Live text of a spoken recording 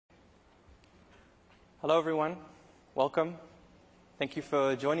Hello, everyone. Welcome. Thank you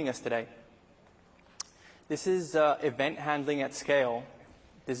for joining us today. This is Event Handling at Scale,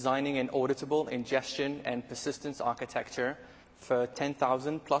 designing an auditable ingestion and persistence architecture for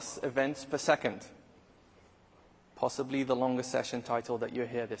 10,000 plus events per second. Possibly the longest session title that you'll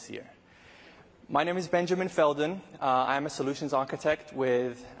hear this year. My name is Benjamin Felden. I am a solutions architect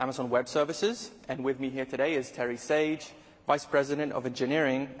with Amazon Web Services, and with me here today is Terry Sage, Vice President of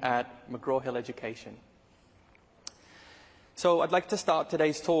Engineering at McGraw-Hill Education. So I'd like to start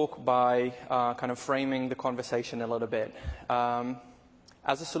today's talk by kind of framing the conversation a little bit.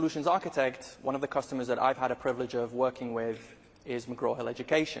 As a solutions architect, one of the customers that I've had a privilege of working with is McGraw-Hill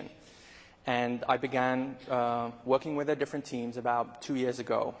Education. And I began working with their different teams about 2 years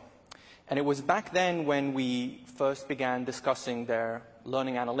ago. And it was back then when we first began discussing their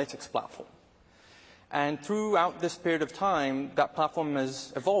learning analytics platform. And throughout this period of time, that platform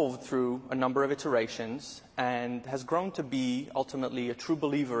has evolved through a number of iterations and has grown to be ultimately a true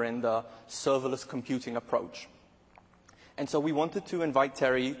believer in the serverless computing approach. And so we wanted to invite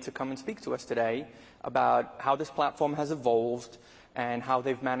Terry to come and speak to us today about how this platform has evolved and how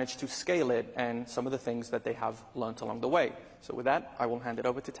they've managed to scale it and some of the things that they have learned along the way. So with that, I will hand it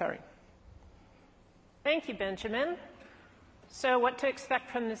over to Terry. Thank you, Benjamin. So what to expect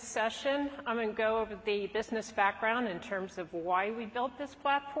from this session? I'm going to go over the business background in terms of why we built this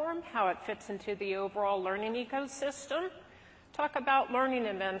platform, how it fits into the overall learning ecosystem, talk about learning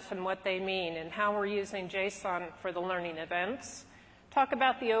events and what they mean and how we're using JSON for the learning events, talk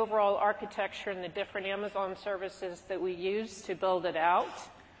about the overall architecture and the different Amazon services that we use to build it out,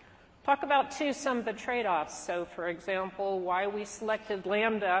 talk about, too, some of the trade-offs. So, for example, why we selected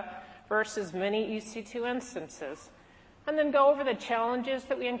Lambda versus many EC2 instances. And then go over the challenges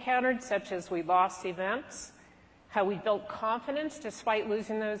that we encountered, such as we lost events, how we built confidence despite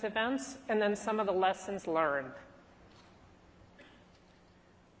losing those events, and then some of the lessons learned.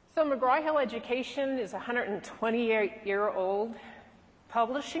 So McGraw-Hill Education is a 128-year-old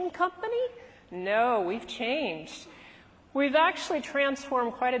publishing company? No, we've changed. We've actually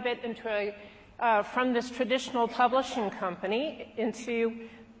transformed quite a bit into from this traditional publishing company into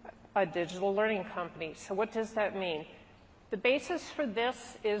a digital learning company. So what does that mean? The basis for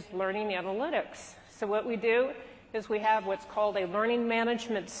this is learning analytics. So what we do is we have what's called a learning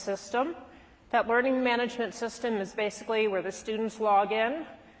management system. That learning management system is basically where the students log in,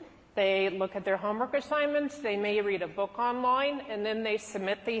 they look at their homework assignments, they may read a book online, and then they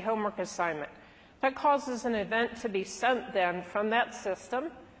submit the homework assignment. That causes an event to be sent then from that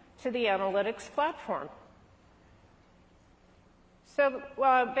system to the analytics platform. So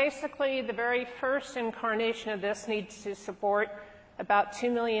basically, the very first incarnation of this needs to support about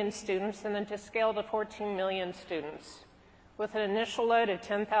 2 million students and then to scale to 14 million students with an initial load of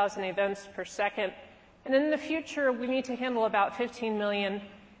 10,000 events per second. And in the future, we need to handle about 15 million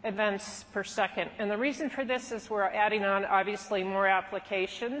events per second. And the reason for this is we're adding on, obviously, more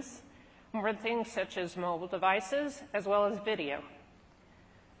applications, more things such as mobile devices, as well as video.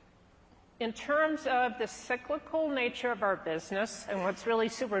 In terms of the cyclical nature of our business, and what's really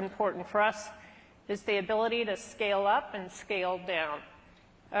super important for us is the ability to scale up and scale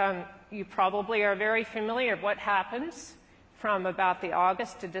down. You probably are very familiar with what happens from about the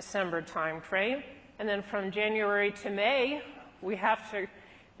August to December timeframe, and then from January to May, we have to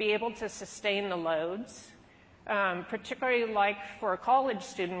be able to sustain the loads, particularly like for a college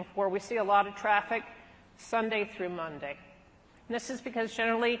student where we see a lot of traffic Sunday through Monday. And this is because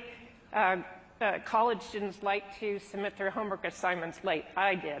generally college students like to submit their homework assignments late.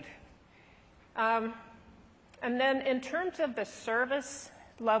 I did. And then in terms of the service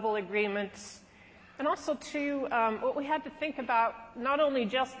level agreements, and also too, what we had to think about, not only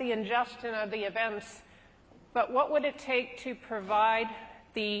just the ingestion of the events, but what would it take to provide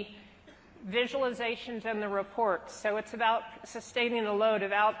the visualizations and the reports. So it's about sustaining a load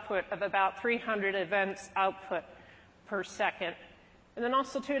of output of about 300 events output per second. And then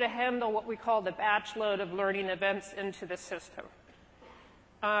also, too, to handle what we call the batch load of learning events into the system.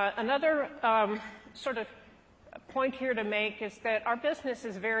 Another sort of point here to make is that our business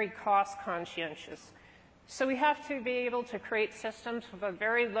is very cost conscientious. So we have to be able to create systems with a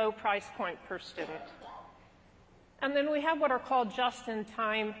very low price point per student. And then we have what are called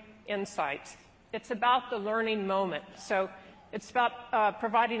just-in-time insights. It's about the learning moment. So it's about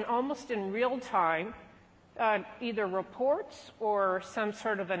providing almost in real time either reports or some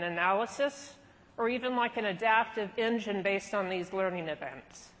sort of an analysis or even like an adaptive engine based on these learning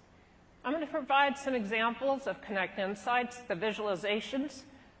events. I'm going to provide some examples of Connect Insights, the visualizations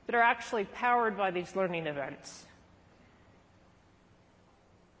that are actually powered by these learning events.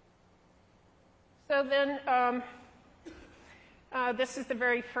 So then this is the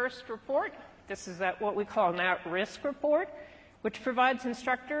very first report. This is what we call an at-risk report, which provides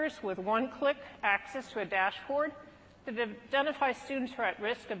instructors with one-click access to a dashboard that identifies students who are at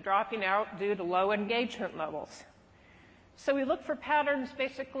risk of dropping out due to low engagement levels. So we look for patterns,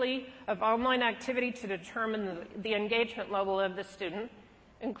 basically, of online activity to determine the engagement level of the student,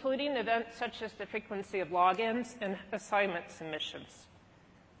 including events such as the frequency of logins and assignment submissions.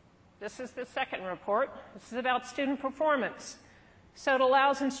 This is the second report. This is about student performance. So it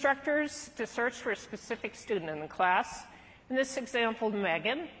allows instructors to search for a specific student in the class, in this example,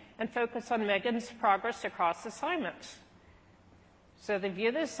 Megan, and focus on Megan's progress across assignments. So they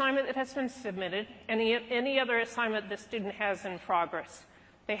view the assignment that has been submitted, any other assignment the student has in progress.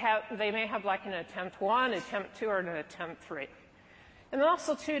 They may have like an attempt 1, attempt 2, or an attempt 3. And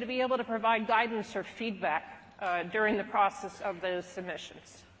also, too, to be able to provide guidance or feedback during the process of those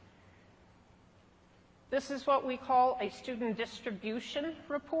submissions. This is what we call a student distribution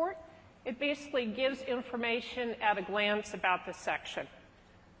report. It basically gives information at a glance about the section.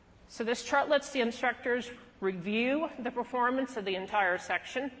 So this chart lets the instructors review the performance of the entire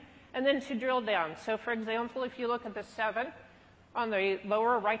section and then to drill down. So for example, if you look at the 7 on the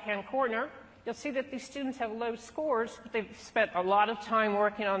lower right-hand corner, you'll see that these students have low scores, but they've spent a lot of time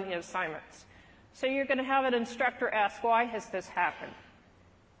working on the assignments. So you're going to have an instructor ask, why has this happened?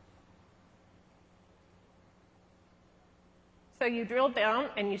 So you drill down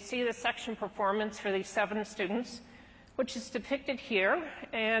and you see the section performance for these 7 students, which is depicted here,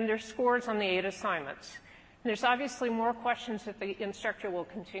 and their scores on the 8 assignments. And there's obviously more questions that the instructor will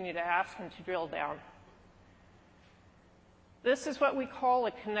continue to ask and to drill down. This is what we call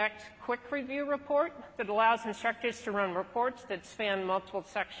a Connect Quick Review report that allows instructors to run reports that span multiple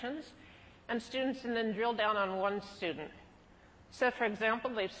sections, and students can then drill down on one student. So for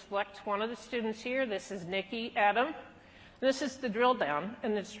example, they select one of the students here. This is Nikki Adam. This is the drill down,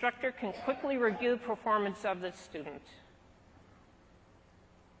 and the instructor can quickly review performance of the student.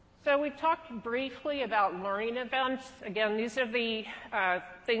 So we talked briefly about learning events. Again, these are the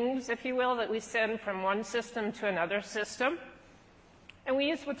things, if you will, that we send from one system to another system. And we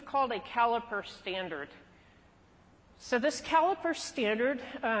use what's called a caliper standard. So this caliper standard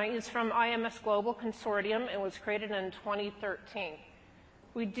is from IMS Global Consortium and was created in 2013.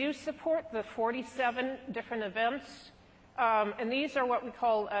 We do support the 47 different events, and these are what we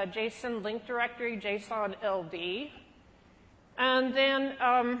call JSON link directory, JSON LD. And then,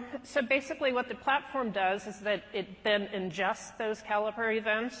 so basically what the platform does is that it then ingests those caliper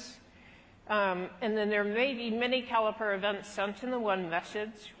events. And then there may be many caliper events sent in the one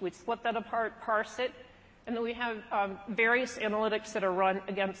message. We split that apart, parse it, and then we have various analytics that are run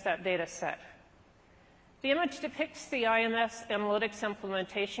against that data set. The image depicts the IMS Analytics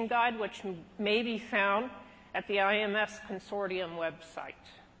Implementation Guide, which may be found at the IMS Consortium website.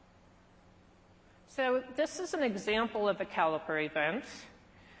 So this is an example of a caliper event.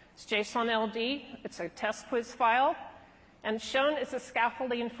 It's JSON LD. It's a test quiz file. And shown is a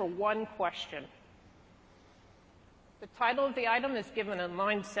scaffolding for one question. The title of the item is given in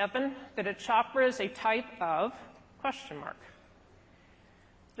line 7, that a chopper is a type of question mark.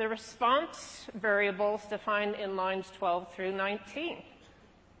 The response variables defined in lines 12 through 19.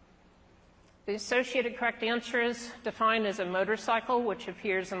 The associated correct answer is defined as a motorcycle, which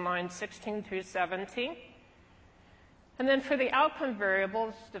appears in lines 16 through 17. And then for the outcome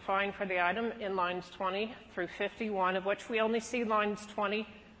variables defined for the item in lines 20 through 51, of which we only see lines 20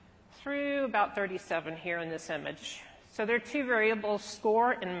 through about 37 here in this image. So there are 2 variables,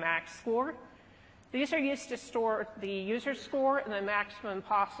 score and max score. These are used to store the user score and the maximum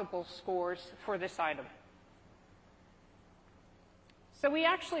possible scores for this item. So we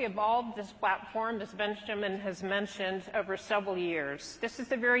actually evolved this platform, as Benjamin has mentioned, over several years. This is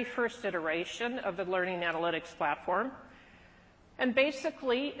the very first iteration of the Learning Analytics platform. And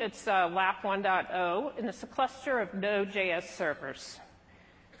basically, it's LAP 1.0, and it's a cluster of Node.js servers.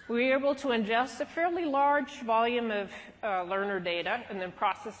 We were able to ingest a fairly large volume of learner data and then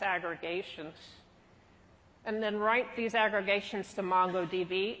process aggregations, and then write these aggregations to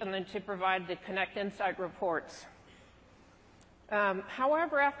MongoDB, and then to provide the Connect Insight reports.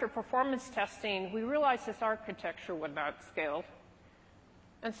 However, after performance testing, we realized this architecture would not scale.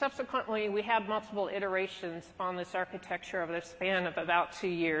 And subsequently, we had multiple iterations on this architecture over the span of about 2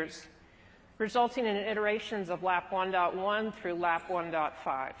 years, resulting in iterations of LAP 1.1 through LAP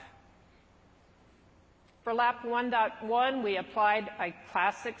 1.5. For LAP 1.1, we applied a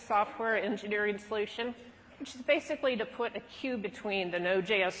classic software engineering solution, which is basically to put a queue between the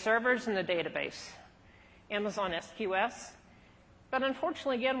Node.js servers and the database, Amazon SQS. But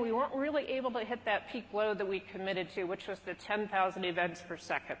unfortunately, again, we weren't really able to hit that peak load that we committed to, which was the 10,000 events per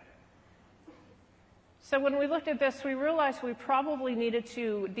second. So when we looked at this, we realized we probably needed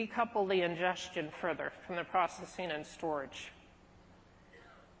to decouple the ingestion further from the processing and storage.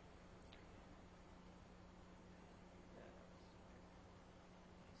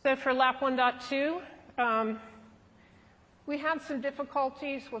 So for LAP 1.2, we had some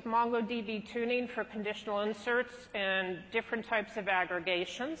difficulties with MongoDB tuning for conditional inserts and different types of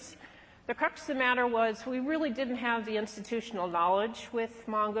aggregations. The crux of the matter was we really didn't have the institutional knowledge with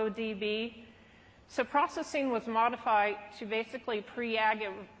MongoDB. So processing was modified to basically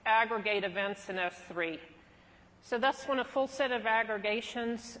pre-aggregate events in S3. So thus, when a full set of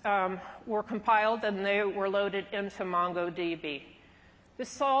aggregations were compiled, and they were loaded into MongoDB. This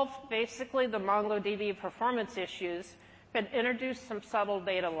solved basically the MongoDB performance issues, but introduced some subtle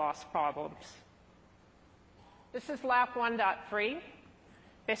data loss problems. This is LAP 1.3.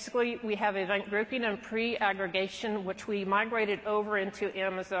 Basically, we have event grouping and pre-aggregation, which we migrated over into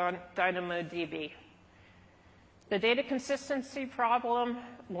Amazon DynamoDB. The data consistency problem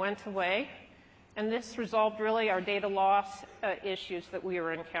went away, and this resolved really our data loss issues that we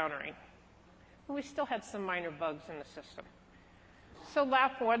were encountering. But we still had some minor bugs in the system. So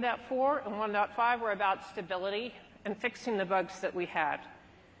LAP 1.4 and 1.5 were about stability and fixing the bugs that we had.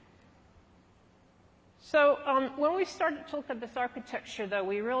 So when we started to look at this architecture, though,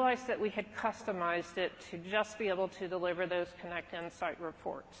 we realized that we had customized it to just be able to deliver those Connect Insight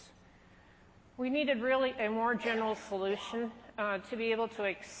reports. We needed really a more general solution to be able to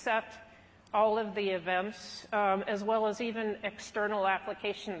accept all of the events, as well as even external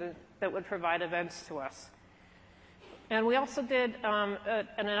applications that would provide events to us. And we also did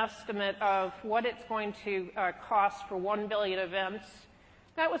an estimate of what it's going to cost for 1 billion events.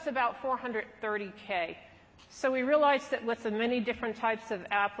 That was about $430K. So we realized that with the many different types of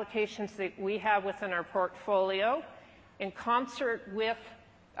applications that we have within our portfolio, in concert with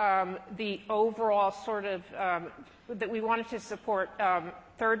the overall sort of that we wanted to support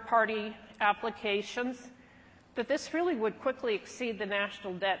third-party applications, that this really would quickly exceed the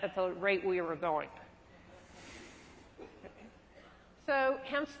national debt at the rate we were going. So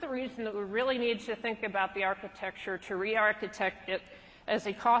hence the reason that we really need to think about the architecture to re-architect it as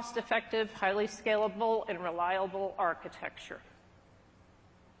a cost-effective, highly scalable, and reliable architecture.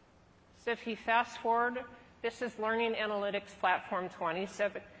 So if you fast forward, this is Learning Analytics Platform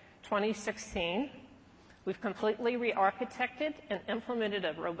 2016. We've completely re-architected and implemented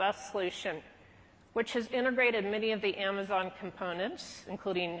a robust solution, which has integrated many of the Amazon components,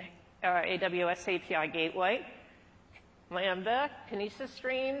 including AWS API Gateway, Lambda, Kinesis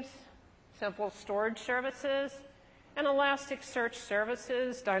Streams, Simple Storage Services, and Elasticsearch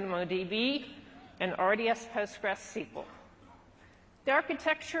Services, DynamoDB, and RDS PostgreSQL. The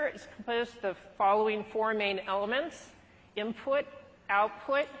architecture is composed of the following 4 main elements: input,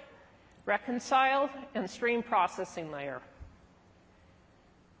 output, reconcile, and stream processing layer.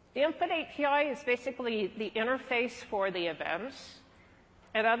 The input API is basically the interface for the events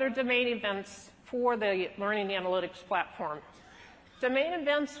and other domain events for the Learning Analytics platform. Domain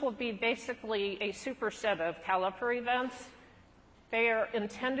events will be basically a superset of Caliper events. They are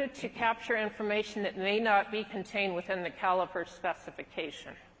intended to capture information that may not be contained within the Caliper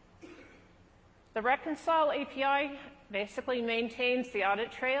specification. The Reconcile API basically maintains the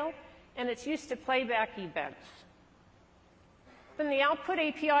audit trail, and it's used to play back events. Then the Output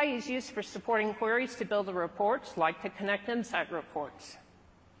API is used for supporting queries to build the reports, like the Connect Insight reports.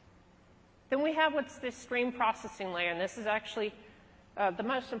 Then we have what's this stream processing layer, and this is actually the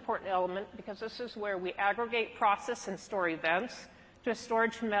most important element, because this is where we aggregate, process, and store events to a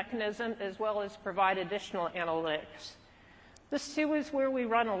storage mechanism, as well as provide additional analytics. This, too, is where we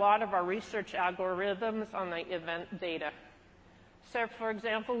run a lot of our research algorithms on the event data. So, for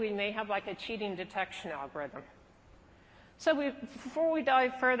example, we may have like a cheating detection algorithm. So before we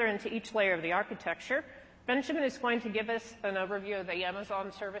dive further into each layer of the architecture, Benjamin is going to give us an overview of the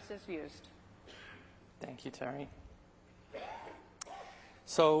Amazon services used. Thank you, Terry.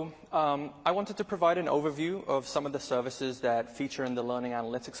 So I wanted to provide an overview of some of the services that feature in the Learning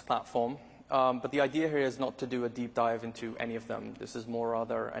Analytics platform, but the idea here is not to do a deep dive into any of them. This is more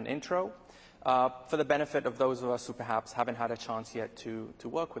rather an intro for the benefit of those of us who perhaps haven't had a chance yet to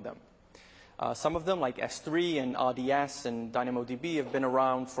work with them. Some of them, like S3 and RDS and DynamoDB, have been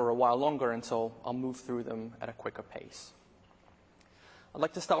around for a while longer, and so I'll move through them at a quicker pace. I'd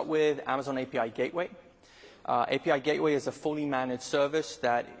like to start with Amazon API Gateway. API Gateway is a fully managed service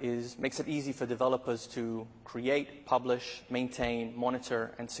that makes it easy for developers to create, publish, maintain,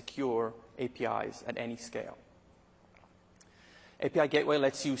 monitor, and secure APIs at any scale. API Gateway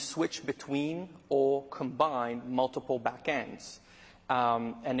lets you switch between or combine multiple backends.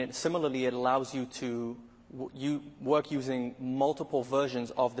 Similarly, it allows you to work using multiple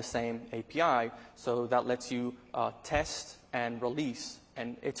versions of the same API, so that lets you test and release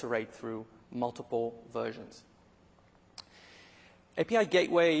and iterate through multiple versions. API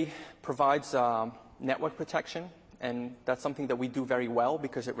Gateway provides network protection, and that's something that we do very well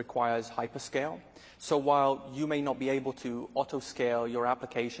because it requires hyperscale. So while you may not be able to auto-scale your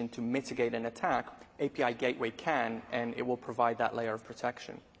application to mitigate an attack, API Gateway can, and it will provide that layer of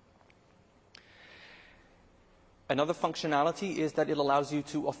protection. Another functionality is that it allows you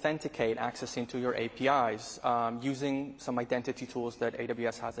to authenticate access into your APIs using some identity tools that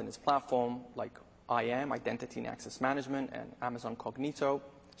AWS has in its platform, like IAM, Identity and Access Management, and Amazon Cognito.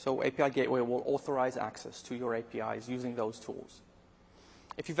 So API Gateway will authorize access to your APIs using those tools.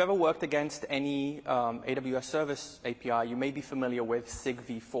 If you've ever worked against any AWS Service API, you may be familiar with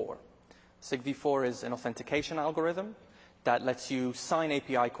SIG-v4. SIG-v4 is an authentication algorithm that lets you sign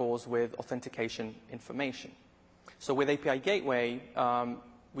API calls with authentication information. So with API Gateway,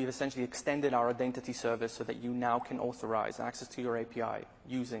 we've essentially extended our identity service so that you now can authorize access to your API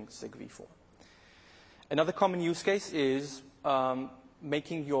using SIG-v4. Another common use case is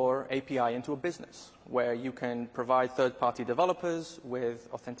making your API into a business, where you can provide third-party developers with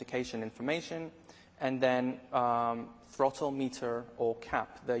authentication information and then throttle, meter, or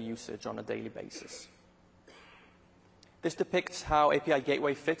cap their usage on a daily basis. This depicts how API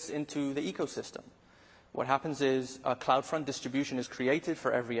Gateway fits into the ecosystem. What happens is a CloudFront distribution is created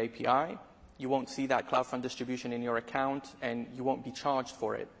for every API. You won't see that CloudFront distribution in your account, and you won't be charged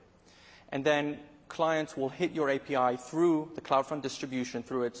for it. And then clients will hit your API through the CloudFront distribution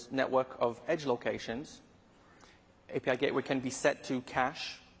through its network of edge locations. API Gateway can be set to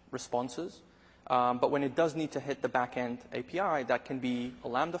cache responses, but when it does need to hit the backend API, that can be a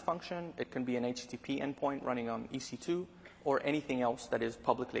Lambda function, it can be an HTTP endpoint running on EC2, or anything else that is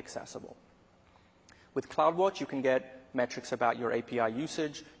publicly accessible. With CloudWatch, you can get metrics about your API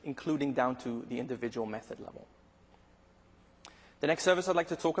usage, including down to the individual method level. The next service I'd like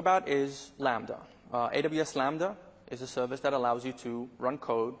to talk about is Lambda. AWS Lambda is a service that allows you to run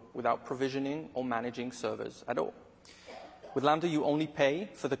code without provisioning or managing servers at all. With Lambda, you only pay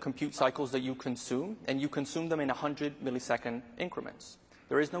for the compute cycles that you consume, and you consume them in 100 millisecond increments.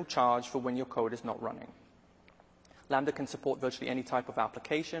 There is no charge for when your code is not running. Lambda can support virtually any type of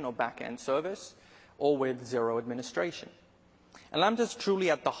application or back-end service, or with zero administration. And Lambda is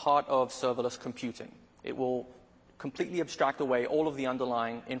truly at the heart of serverless computing. It will completely abstract away all of the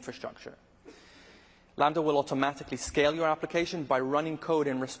underlying infrastructure. Lambda will automatically scale your application by running code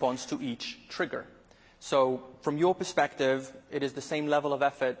in response to each trigger. So from your perspective, it is the same level of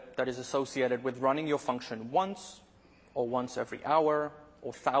effort that is associated with running your function once, or once every hour,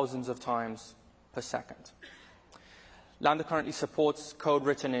 or thousands of times per second. Lambda currently supports code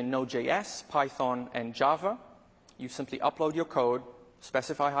written in Node.js, Python, and Java. You simply upload your code,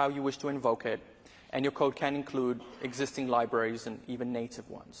 specify how you wish to invoke it, and your code can include existing libraries and even native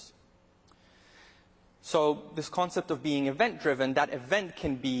ones. So this concept of being event-driven, that event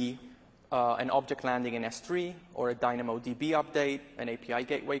can be an object landing in S3, or a DynamoDB update, an API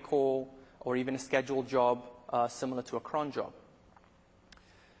Gateway call, or even a scheduled job similar to a cron job.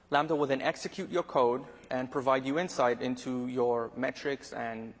 Lambda will then execute your code and provide you insight into your metrics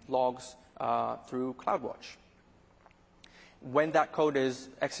and logs through CloudWatch. When that code is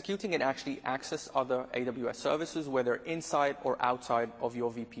executing, it actually accesses other AWS services, whether inside or outside of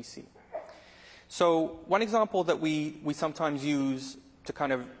your VPC. So one example that we sometimes use to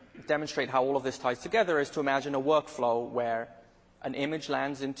kind of demonstrate how all of this ties together is to imagine a workflow where an image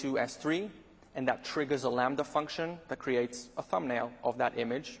lands into S3, and that triggers a Lambda function that creates a thumbnail of that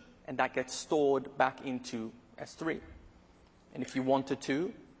image, and that gets stored back into S3. And if you wanted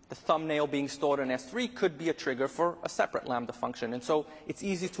to, the thumbnail being stored in S3 could be a trigger for a separate Lambda function. And so it's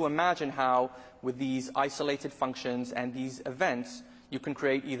easy to imagine how, with these isolated functions and these events, you can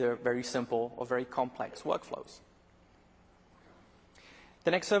create either very simple or very complex workflows.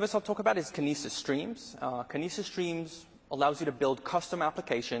 The next service I'll talk about is Kinesis Streams. Kinesis Streams allows you to build custom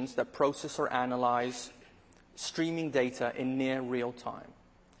applications that process or analyze streaming data in near real time.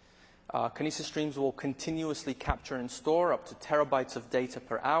 Kinesis Streams will continuously capture and store up to terabytes of data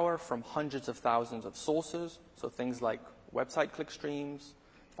per hour from hundreds of thousands of sources, so things like website click streams,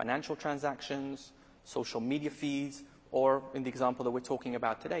 financial transactions, social media feeds, or in the example that we're talking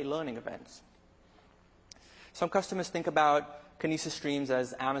about today, learning events. Some customers think about Kinesis Streams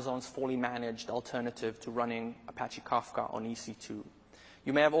as Amazon's fully managed alternative to running Apache Kafka on EC2.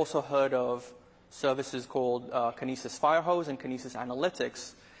 You may have also heard of services called Kinesis Firehose and Kinesis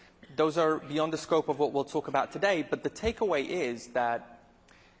Analytics. Those are beyond the scope of what we'll talk about today, but the takeaway is that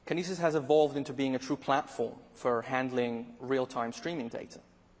Kinesis has evolved into being a true platform for handling real-time streaming data.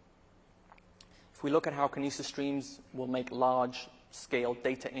 If we look at how Kinesis Streams will make large-scale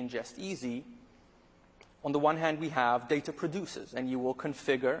data ingest easy, on the one hand, we have data producers, and you will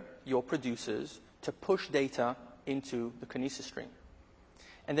configure your producers to push data into the Kinesis stream.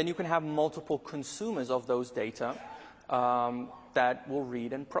 And then you can have multiple consumers of those data that will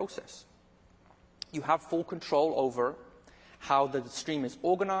read and process. You have full control over how the stream is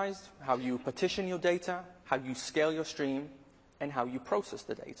organized, how you partition your data, how you scale your stream, and how you process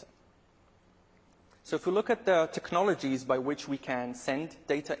the data. So if we look at the technologies by which we can send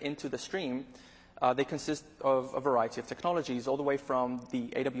data into the stream, they consist of a variety of technologies, all the way from the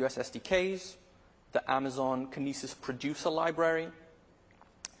AWS SDKs, the Amazon Kinesis Producer Library,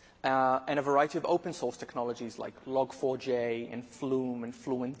 and a variety of open source technologies like Log4j and Flume and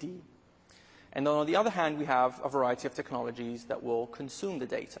FluentD. And then on the other hand, we have a variety of technologies that will consume the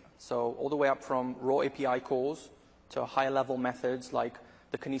data. So all the way up from raw API calls to higher level methods like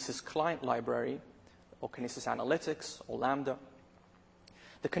the Kinesis Client Library or Kinesis Analytics or Lambda.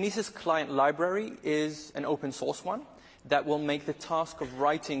 The Kinesis Client Library is an open source one that will make the task of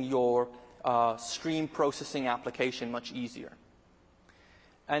writing your stream processing application much easier.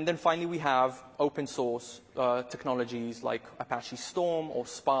 And then finally, we have open source technologies like Apache Storm or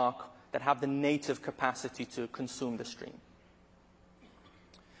Spark that have the native capacity to consume the stream.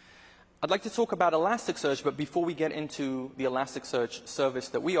 I'd like to talk about Elasticsearch, but before we get into the Elasticsearch service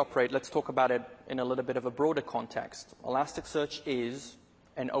that we operate, let's talk about it in a little bit of a broader context. Elasticsearch is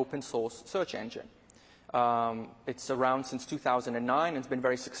an open source search engine. It's around since 2009 and it's been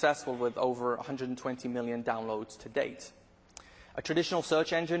very successful with over 120 million downloads to date. A traditional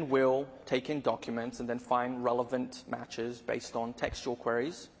search engine will take in documents and then find relevant matches based on textual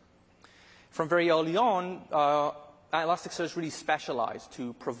queries. From very early on, Elasticsearch really specialized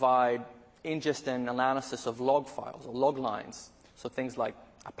to provide ingest and analysis of log files or log lines. So things like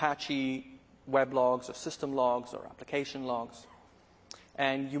Apache web logs or system logs or application logs.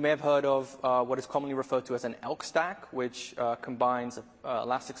 And you may have heard of what is commonly referred to as an ELK stack, which combines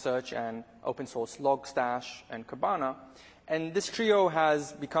Elasticsearch and open source Logstash and Kibana. And this trio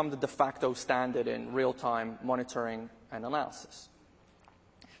has become the de facto standard in real-time monitoring and analysis.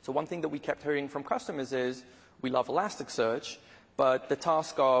 So one thing that we kept hearing from customers is, we love Elasticsearch, but the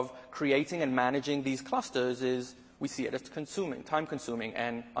task of creating and managing these clusters is, we see it as time-consuming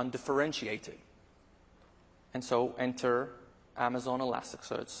and undifferentiated. And so enter Amazon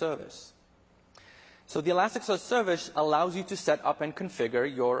Elasticsearch Service. So the Elasticsearch Service allows you to set up and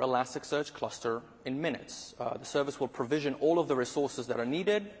configure your Elasticsearch cluster in minutes. The service will provision all of the resources that are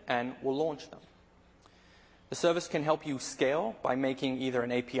needed and will launch them. The service can help you scale by making either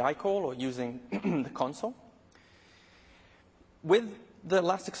an API call or using the console. With the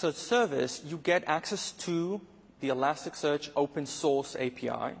Elasticsearch service, you get access to the Elasticsearch open source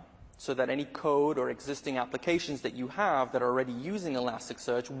API so that any code or existing applications that you have that are already using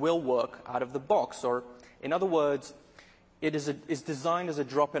Elasticsearch will work out of the box. Or in other words, it is designed as a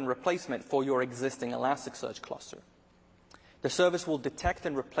drop-in replacement for your existing Elasticsearch cluster. The service will detect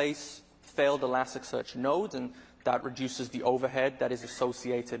and replace failed Elasticsearch nodes, and that reduces the overhead that is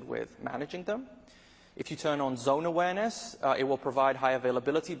associated with managing them. If you turn on zone awareness, it will provide high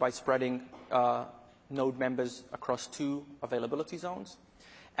availability by spreading node members across 2 availability zones.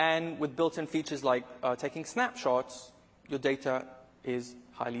 And with built-in features like taking snapshots, your data is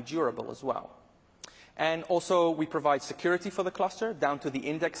highly durable as well. And also, we provide security for the cluster down to the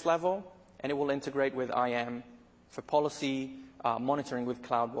index level, and it will integrate with IAM for policy, monitoring with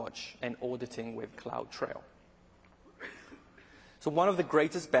CloudWatch, and auditing with CloudTrail. So one of the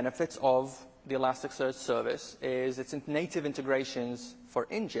greatest benefits of the Elasticsearch service is its native integrations for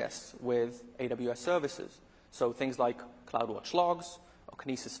ingest with AWS services. So things like CloudWatch logs, or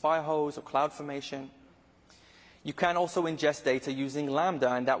Kinesis Firehose, or CloudFormation. You can also ingest data using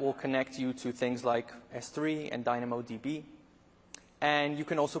Lambda, and that will connect you to things like S3 and DynamoDB. And you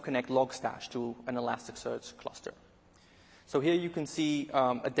can also connect Logstash to an Elasticsearch cluster. So here you can see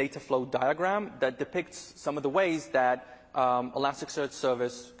a data flow diagram that depicts some of the ways that Elasticsearch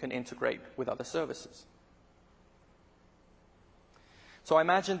service can integrate with other services. So I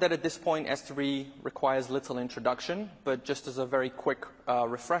imagine that at this point, S3 requires little introduction, but just as a very quick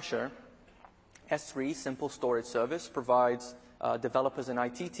refresher, S3, Simple Storage Service, provides developers and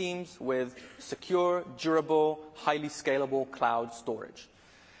IT teams with secure, durable, highly scalable cloud storage.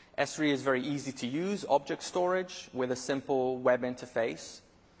 S3 is very easy to use, object storage with a simple web interface.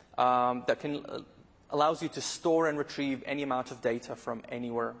 that allows you to store and retrieve any amount of data from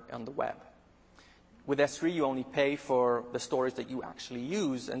anywhere on the web. With S3, you only pay for the storage that you actually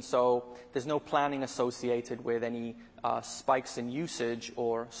use, and so there's no planning associated with any spikes in usage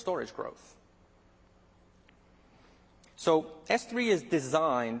or storage growth. So S3 is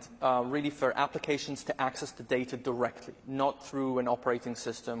designed really for applications to access the data directly, not through an operating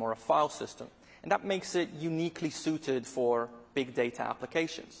system or a file system. And that makes it uniquely suited for big data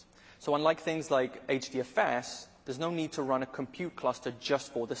applications. So unlike things like HDFS, there's no need to run a compute cluster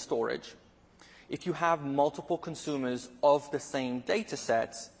just for the storage. If you have multiple consumers of the same data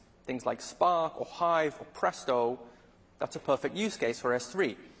sets, things like Spark or Hive or Presto, that's a perfect use case for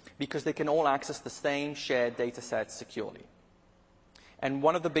S3 because they can all access the same shared data sets securely. And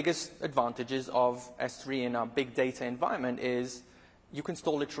one of the biggest advantages of S3 in a big data environment is you can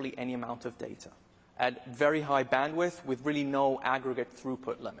store literally any amount of data at very high bandwidth with really no aggregate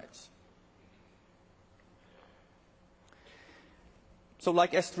throughput limits. So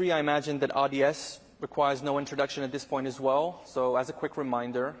like S3, I imagine that RDS requires no introduction at this point as well. So as a quick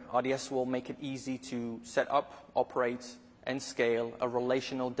reminder, RDS will make it easy to set up, operate, and scale a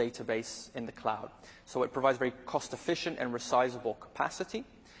relational database in the cloud. So it provides very cost-efficient and resizable capacity,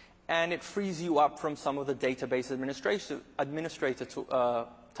 and it frees you up from some of the database administrator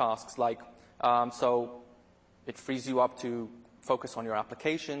tasks, like so it frees you up to focus on your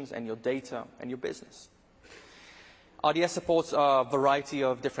applications and your data and your business. RDS supports a variety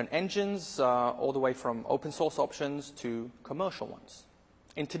of different engines, all the way from open source options to commercial ones.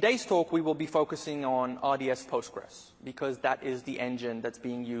 In today's talk, we will be focusing on RDS Postgres, because that is the engine that's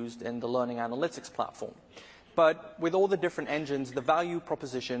being used in the Learning Analytics platform. But with all the different engines, the value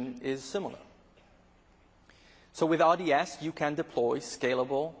proposition is similar. So with RDS, you can deploy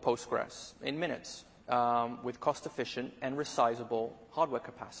scalable Postgres in minutes with cost-efficient and resizable hardware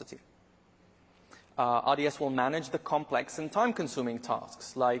capacity. RDS will manage the complex and time-consuming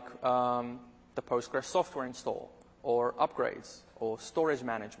tasks like the Postgres software install, or upgrades, or storage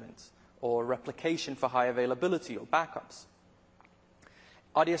management, or replication for high availability or backups.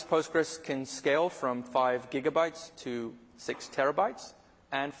 RDS Postgres can scale from 5 gigabytes to 6 terabytes,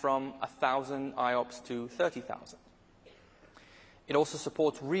 and from 1,000 IOPS to 30,000. It also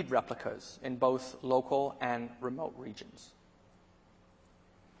supports read replicas in both local and remote regions.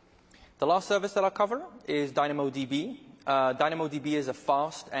 The last service that I'll cover is DynamoDB. DynamoDB is a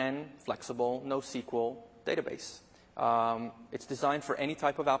fast and flexible NoSQL database. It's designed for any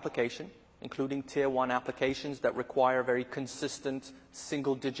type of application, including tier 1 applications that require very consistent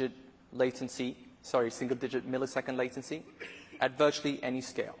single-digit millisecond latency at virtually any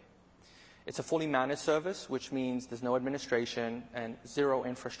scale. It's a fully managed service, which means there's no administration and zero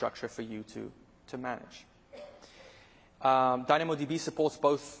infrastructure for you to manage. DynamoDB supports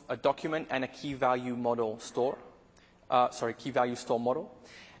both a document and a key value store model.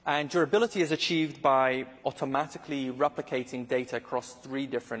 And durability is achieved by automatically replicating data across 3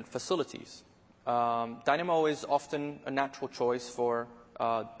 different facilities. Dynamo is often a natural choice for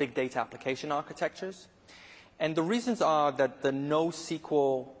big data application architectures. And the reasons are that the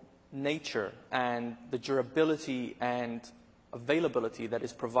NoSQL nature and the durability and availability that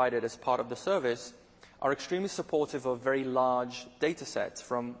is provided as part of the service are extremely supportive of very large data sets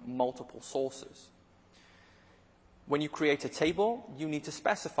from multiple sources. When you create a table, you need to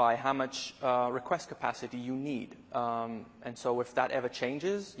specify how much request capacity you need. And so if that ever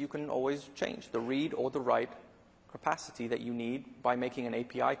changes, you can always change the read or the write capacity that you need by making an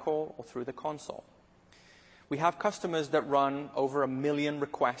API call or through the console. We have customers that run over 1 million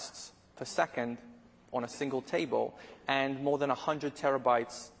requests per second on a single table and more than 100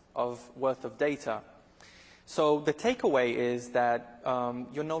 terabytes worth of data. So the takeaway is that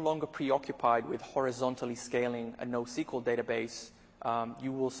you're no longer preoccupied with horizontally scaling a NoSQL database.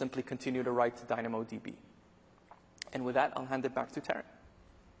 You will simply continue to write to DynamoDB. And with that, I'll hand it back to Terry.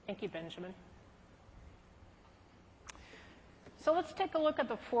 Thank you, Benjamin. So let's take a look at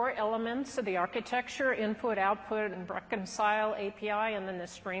the 4 elements of the architecture: input, output, and reconcile API, and then the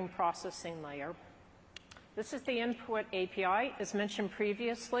stream processing layer. This is the input API. As mentioned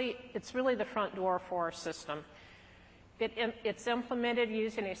previously, it's really the front door for our system. It's implemented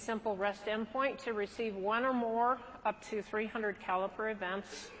using a simple REST endpoint to receive 1 or more up to 300 caliper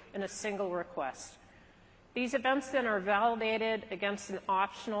events in a single request. These events then are validated against an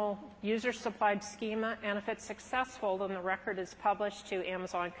optional user-supplied schema, and if it's successful, then the record is published to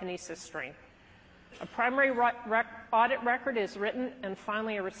Amazon Kinesis Stream. A primary audit record is written, and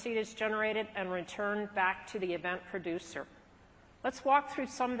finally a receipt is generated and returned back to the event producer. Let's walk through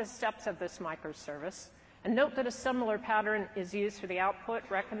some of the steps of this microservice. And note that a similar pattern is used for the output,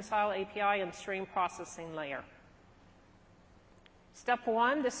 reconcile API, and stream processing layer. Step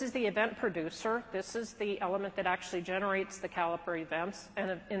one, this is the event producer. This is the element that actually generates the caliper events,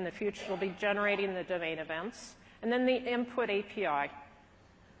 and in the future will be generating the domain events. And then the input API.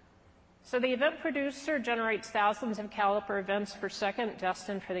 So the event producer generates thousands of caliper events per second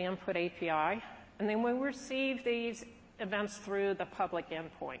destined for the input API. And then we receive these events through the public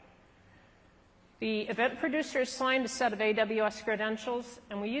endpoint. The event producer is assigned a set of AWS credentials,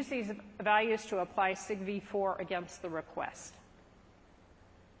 and we use these values to apply SIGV4 against the request.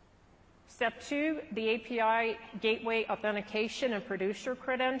 Step two, the API gateway authentication and producer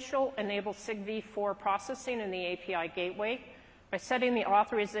credential enables SIGV4 processing in the API gateway by setting the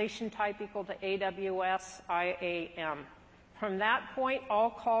authorization type equal to AWS IAM. From that point, all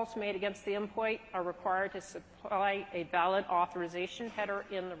calls made against the endpoint are required to supply a valid authorization header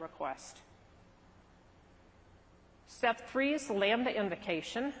in the request. Step three is the Lambda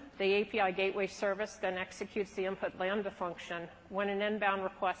invocation. The API gateway service then executes the input Lambda function when an inbound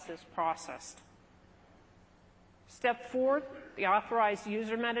request is processed. Step four, the authorized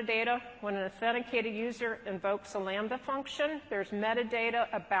user metadata. When an authenticated user invokes a Lambda function, there's metadata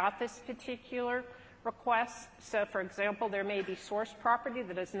about this particular request. So, for example, there may be source property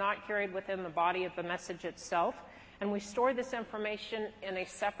that is not carried within the body of the message itself, and we store this information in a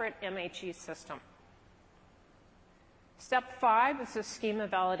separate MHE system. Step five is the schema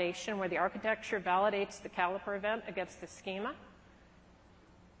validation, where the architecture validates the caliper event against the schema.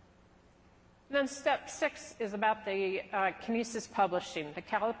 And then step six is about the Kinesis publishing. The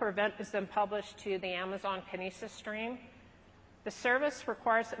caliper event is then published to the Amazon Kinesis stream. The service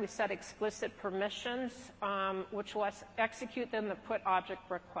requires that we set explicit permissions, which will execute then the put object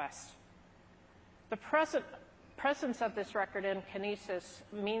request. The presence of this record in Kinesis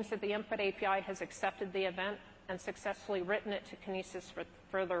means that the input API has accepted the event and successfully written it to Kinesis for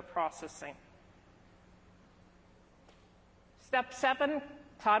further processing. Step seven,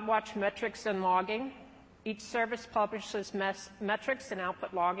 CloudWatch metrics and logging. Each service publishes metrics and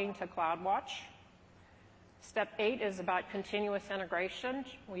output logging to CloudWatch. Step eight is about continuous integration.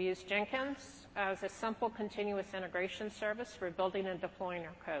 We use Jenkins as a simple continuous integration service for building and deploying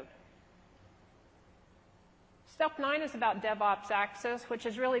our code. Step nine is about DevOps access, which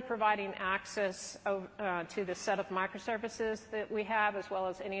is really providing access to the set of microservices that we have, as well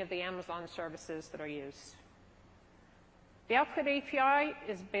as any of the Amazon services that are used. The output API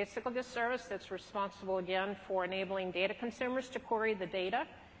is basically the service that's responsible, again, for enabling data consumers to query the data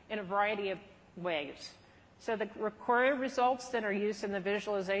in a variety of ways. So the query results that are used in the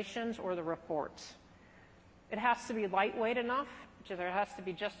visualizations or the reports. It has to be lightweight enough. There has to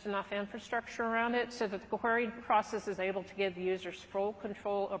be just enough infrastructure around it so that the query process is able to give users full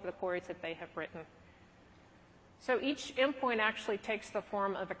control over the queries that they have written. So each endpoint actually takes the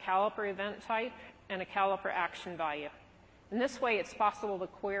form of a caliper event type and a caliper action value. In this way, it's possible to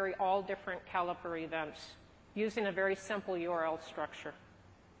query all different caliper events using a very simple URL structure.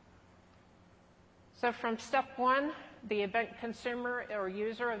 So from step one, the event consumer or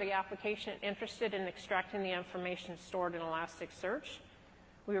user of the application interested in extracting the information stored in Elasticsearch.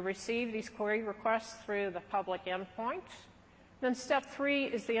 We receive these query requests through the public endpoint. Then step three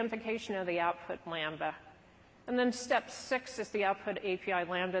is the invocation of the output Lambda. And then step six is the output API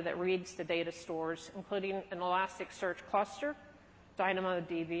Lambda that reads the data stores, including an Elasticsearch cluster,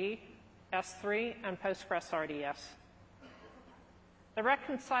 DynamoDB, S3, and Postgres RDS. The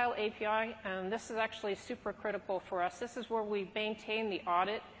reconcile API, and this is actually super critical for us. This is where we maintain the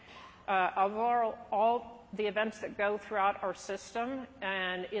audit of all the events that go throughout our system,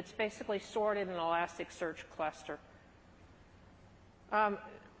 and it's basically stored in an Elasticsearch cluster.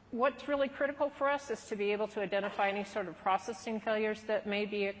 What's really critical for us is to be able to identify any sort of processing failures that may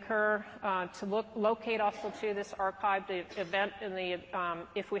occur, to locate also to this archived event in the,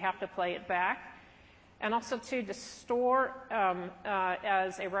 if we have to play it back. And also to store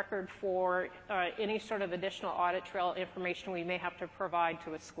as a record for any sort of additional audit trail information we may have to provide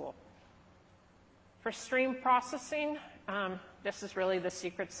to a school. For stream processing, this is really the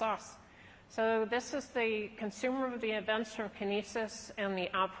secret sauce. So this is the consumer of the events from Kinesis and the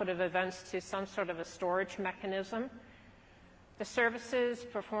output of events to some sort of a storage mechanism. The services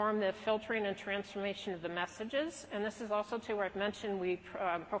perform the filtering and transformation of the messages, and this is also to where I've mentioned we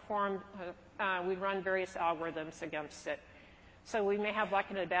run various algorithms against it. So we may have like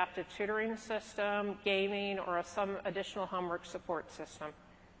an adaptive tutoring system, gaming, or some additional homework support system.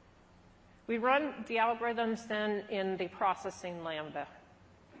 We run the algorithms then in the processing Lambda.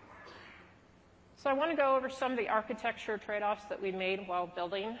 So I want to go over some of the architecture trade-offs that we made while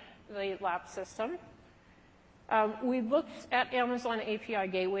building the lab system. We looked at Amazon API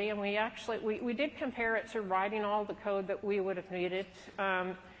Gateway, and we did compare it to writing all the code that we would have needed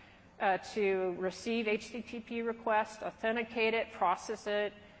to receive HTTP requests, authenticate it, process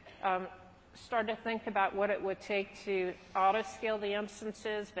it, start to think about what it would take to auto-scale the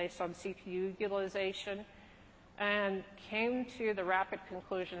instances based on CPU utilization, and came to the rapid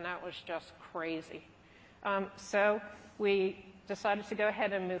conclusion that was just crazy. So we decided to go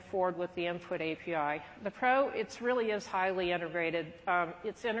ahead and move forward with the Input API. The Pro, it really is highly integrated.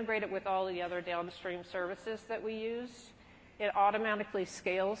 It's integrated with all the other downstream services that we use. It automatically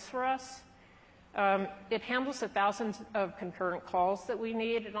scales for us. It handles the thousands of concurrent calls that we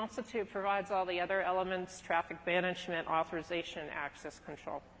need, and also too provides all the other elements, traffic management, authorization, and access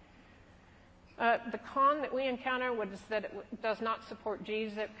control. The con that we encounter was that it does not support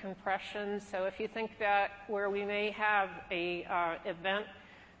gzip compression. So if you think that where we may have a event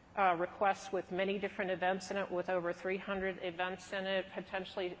request with many different events in it, with over 300 events in it,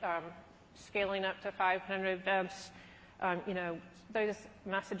 potentially scaling up to 500 events, those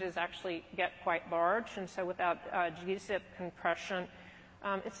messages actually get quite large. And so without gzip compression,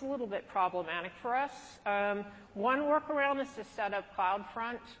 it's a little bit problematic for us. One workaround is to set up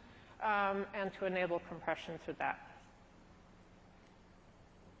CloudFront and to enable compression through that.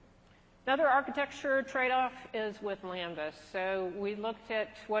 Another architecture trade-off is with Lambda. So we looked at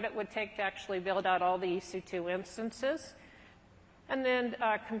what it would take to actually build out all the EC2 instances, and then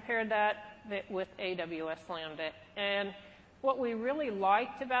compared that with AWS Lambda. And what we really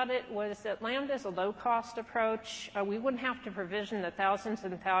liked about it was that Lambda is a low-cost approach. We wouldn't have to provision the thousands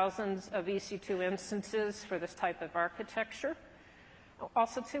and thousands of EC2 instances for this type of architecture.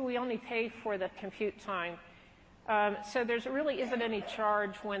 Also, too, we only pay for the compute time. So there really isn't any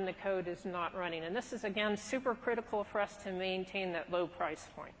charge when the code is not running. And this is, again, super critical for us to maintain that low price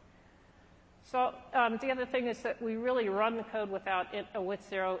point. So the other thing is that we really run the code with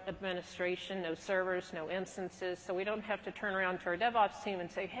zero administration, no servers, no instances. So we don't have to turn around to our DevOps team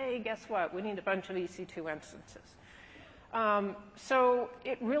and say, hey, guess what? We need a bunch of EC2 instances. So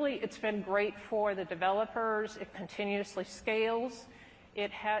it's been great for the developers. It continuously scales.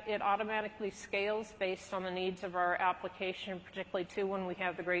 It automatically scales based on the needs of our application, particularly, too, when we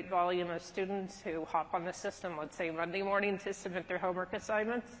have the great volume of students who hop on the system, let's say, Monday morning to submit their homework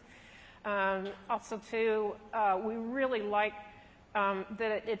assignments. Also, too, we really like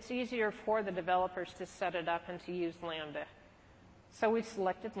that it's easier for the developers to set it up and to use Lambda. So we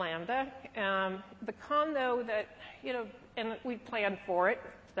selected Lambda. The con, though, that, and we planned for it,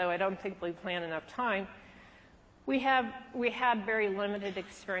 though I don't think we planned enough time, we had very limited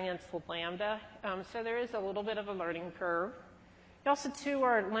experience with Lambda, so there is a little bit of a learning curve. We also, too,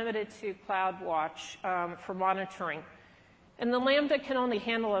 are limited to CloudWatch for monitoring. And the Lambda can only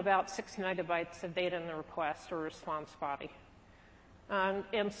handle about 6 megabytes of data in the request or response body.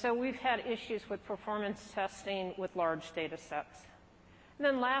 And so we've had issues with performance testing with large data sets. And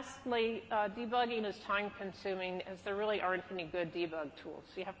then lastly, debugging is time-consuming, as there really aren't any good debug tools.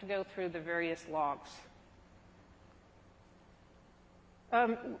 You have to go through the various logs.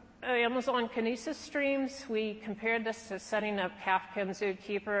 Amazon Kinesis streams, we compared this to setting up Kafka and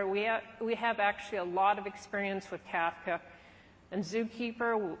Zookeeper. We have actually a lot of experience with Kafka. And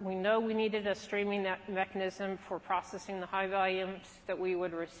Zookeeper, we know we needed a streaming mechanism for processing the high volumes that we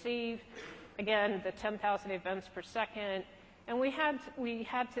would receive. Again, the 10,000 events per second. And we had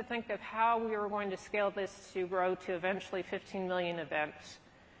to think of how we were going to scale this to grow to eventually 15 million events.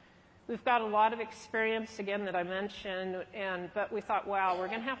 We've got a lot of experience, again, that I mentioned, but we thought, wow, we're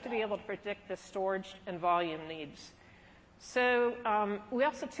going to have to be able to predict the storage and volume needs. So we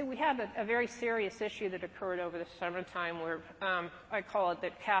also, too, we had a very serious issue that occurred over the summertime where I call it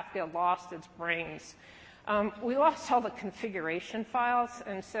that Kafka lost its brains. We lost all the configuration files,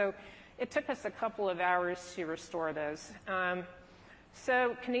 and so it took us a couple of hours to restore those.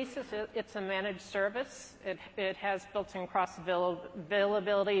 So Kinesis, it's a managed service. It has built-in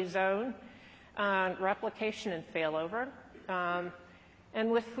cross-availability zone, replication, and failover. And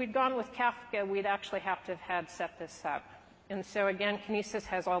if we'd gone with Kafka, we'd actually have to have had set this up. And so, again, Kinesis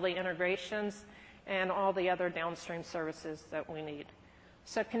has all the integrations and all the other downstream services that we need.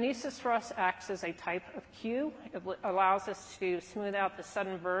 So Kinesis for us acts as a type of queue. It allows us to smooth out the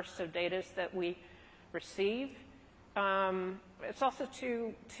sudden bursts of data that we receive. It's also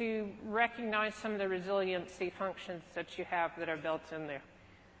to recognize some of the resiliency functions that you have that are built in there.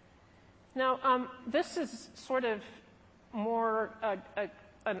 Now, this is sort of more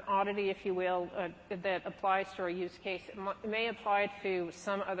an oddity, if you will, that applies to our use case. It may apply to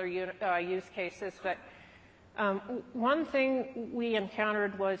some other use cases, but one thing we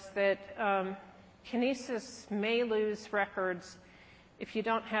encountered was that Kinesis may lose records if you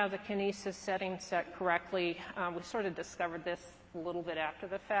don't have the Kinesis setting set correctly. We sort of discovered this a little bit after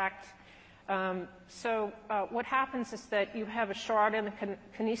the fact. What happens is that you have a shard in the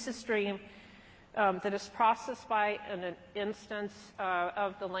Kinesis stream that is processed by an instance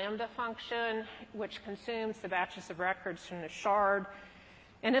of the Lambda function, which consumes the batches of records from the shard.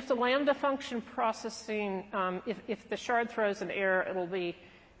 And if the Lambda function processing, if the shard throws an error, it will be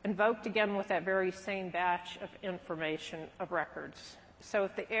invoked again with that very same batch of information of records. So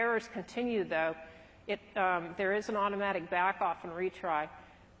if the errors continue, though, there is an automatic back-off and retry,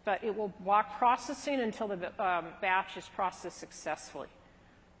 but it will block processing until the batch is processed successfully.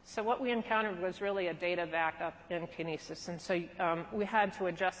 So what we encountered was really a data backup in Kinesis, and so we had to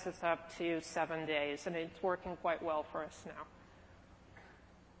adjust this up to 7 days, and it's working quite well for us now.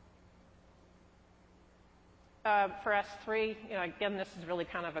 For S3, again, this is really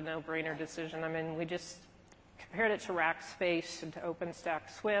kind of a no-brainer decision. I mean, we just compared it to Rackspace and to OpenStack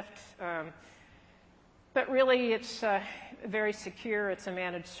Swift. But really, it's very secure. It's a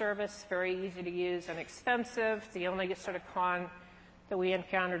managed service, very easy to use and expensive. The only sort of con that we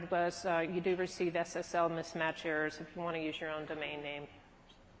encountered was you do receive SSL mismatch errors if you want to use your own domain name.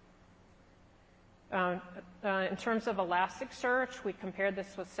 In terms of Elasticsearch, we compared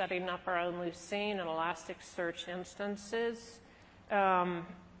this with setting up our own Lucene and Elasticsearch instances.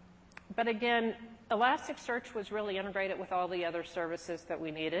 But again, Elasticsearch was really integrated with all the other services that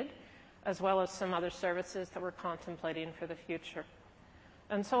we needed, as well as some other services that we're contemplating for the future.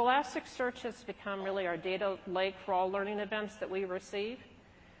 And so Elasticsearch has become really our data lake for all learning events that we receive.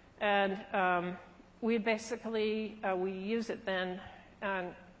 And we basically, we use it then,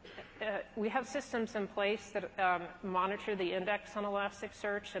 and we have systems in place that monitor the index on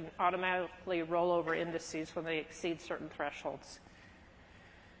Elasticsearch and automatically roll over indices when they exceed certain thresholds.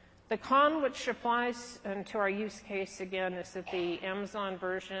 The con which applies to our use case, again, is that the Amazon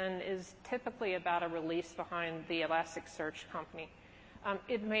version is typically about a release behind the Elasticsearch company.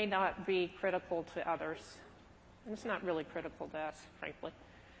 It may not be critical to others. It's not really critical to us, frankly.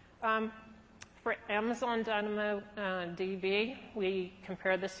 For Amazon DynamoDB, we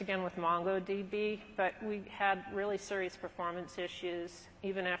compared this again with MongoDB, but we had really serious performance issues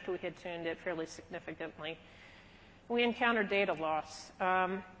even after we had tuned it fairly significantly. We encountered data loss.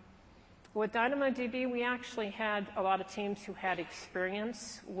 With DynamoDB, we actually had a lot of teams who had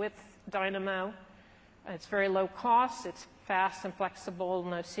experience with Dynamo. It's very low cost, it's fast and flexible,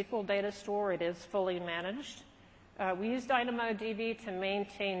 NoSQL data store, it is fully managed. We use DynamoDB to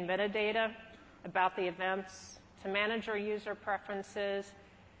maintain metadata about the events, to manage our user preferences,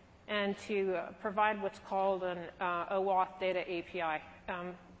 and to provide what's called an OAuth data API.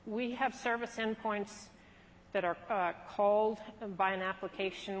 We have service endpoints that are called by an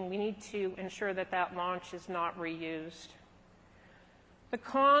application. We need to ensure that that launch is not reused. The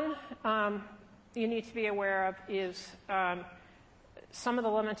con you need to be aware of is some of the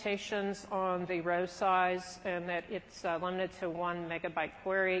limitations on the row size and that it's limited to 1 megabyte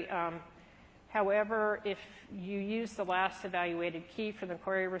query. However, if you use the last evaluated key for the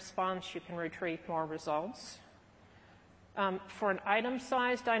query response, you can retrieve more results. For an item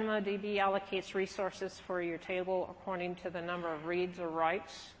size, DynamoDB allocates resources for your table according to the number of reads or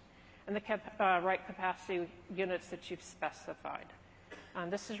writes and the write capacity units that you've specified.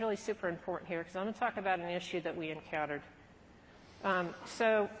 This is really super important here because I'm going to talk about an issue that we encountered.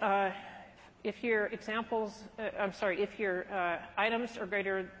 If your if your items are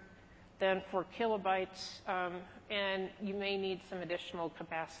greater than 4 kilobytes, and you may need some additional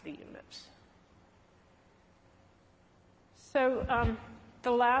capacity units. So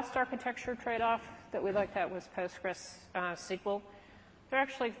the last architecture trade-off that we looked at was PostgreSQL. There are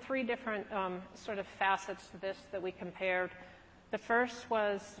actually 3 different sort of facets to this that we compared. The first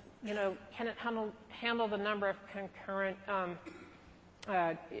was, can it handle the number of concurrent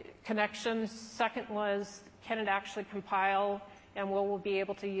connections? Second was, can it actually compile, and will we be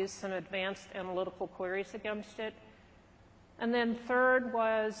able to use some advanced analytical queries against it? And then third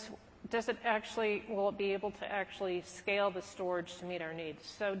was, will it be able to actually scale the storage to meet our needs?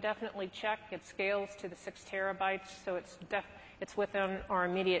 So definitely check. It scales to the 6 terabytes, so it's within our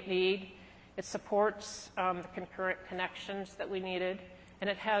immediate need. It supports the concurrent connections that we needed, and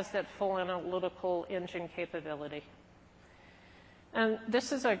it has that full analytical engine capability. And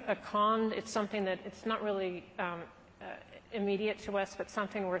this is a con. It's something that it's not really immediate to us, but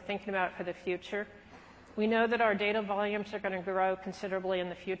something we're thinking about for the future. We know that our data volumes are going to grow considerably in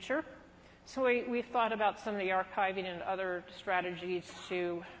the future. So we've thought about some of the archiving and other strategies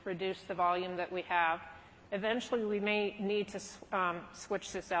to reduce the volume that we have. Eventually, we may need to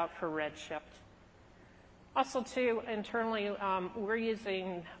switch this out for Redshift. Also, too, internally, we're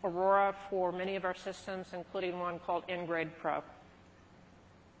using Aurora for many of our systems, including one called nGrade Pro.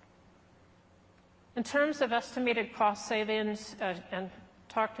 In terms of estimated cost savings, and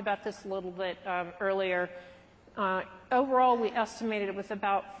talked about this a little bit earlier, overall, we estimated it was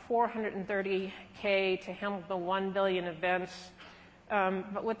about $430K to handle the 1 billion events.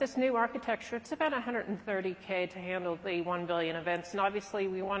 But with this new architecture, it's about $130K to handle the 1 billion events. And obviously,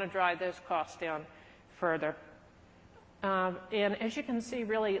 we want to drive those costs down further. And as you can see,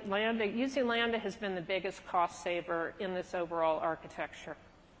 really, using Lambda has been the biggest cost saver in this overall architecture.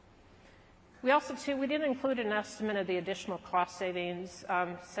 We also, too, we didn't include an estimate of the additional cost savings,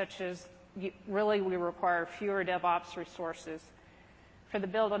 such as really we require fewer DevOps resources for the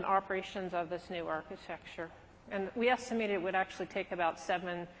build and operations of this new architecture. And we estimated it would actually take about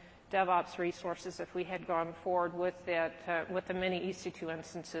 7 DevOps resources if we had gone forward with with the many EC2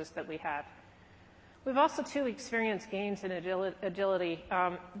 instances that we had. We've also, too, experienced gains in agility.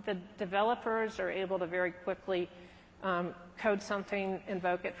 The developers are able to very quickly code something,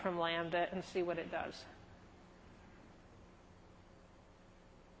 invoke it from Lambda, and see what it does.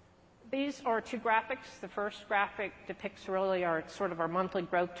 These are 2 graphics. The first graphic depicts really our monthly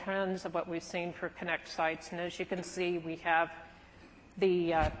growth trends of what we've seen for Connect sites. And as you can see, we have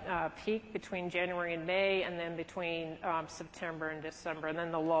the peak between January and May, and then between September and December, and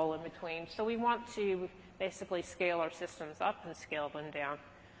then the lull in between. So we want to basically scale our systems up and scale them down.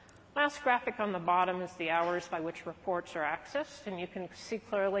 Last graphic on the bottom is the hours by which reports are accessed, and you can see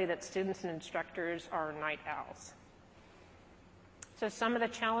clearly that students and instructors are night owls. So some of the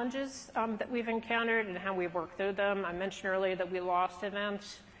challenges that we've encountered and how we've worked through them, I mentioned earlier that we lost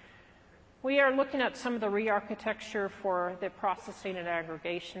events. We are looking at some of the re-architecture for the processing and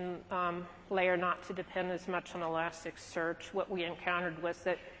aggregation layer not to depend as much on Elasticsearch. What we encountered was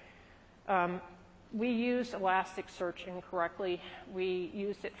that we used Elasticsearch incorrectly. We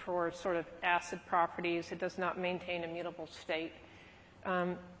used it for sort of ACID properties. It does not maintain immutable state.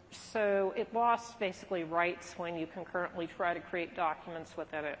 So it lost basically rights when you concurrently try to create documents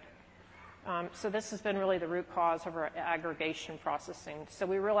within it. So this has been really the root cause of our aggregation processing. So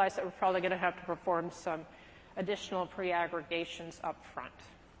we realized that we're probably going to have to perform some additional pre-aggregations up front.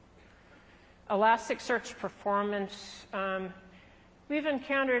 Elasticsearch performance. We've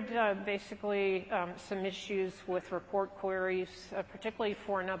encountered basically some issues with report queries, particularly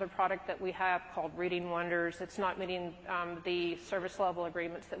for another product that we have called Reading Wonders. It's not meeting the service level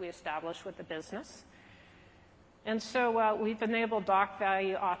agreements that we established with the business. And so we've enabled doc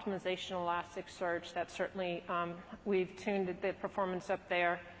value optimization Elasticsearch. That certainly, we've tuned the performance up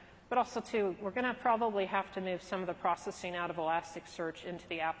there. But also, too, we're going to probably have to move some of the processing out of Elasticsearch into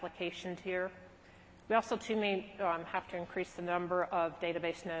the application tier. We also, too, may have to increase the number of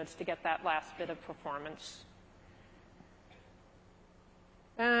database nodes to get that last bit of performance.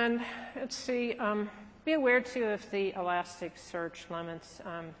 And let's see, be aware, too, of the Elasticsearch limits.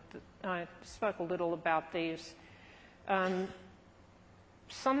 I spoke a little about these.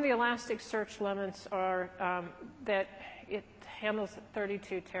 Some of the Elasticsearch limits are that it handles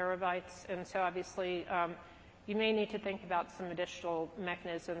 32 terabytes, and so obviously you may need to think about some additional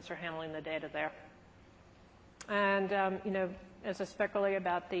mechanisms for handling the data there. And, as I spoke earlier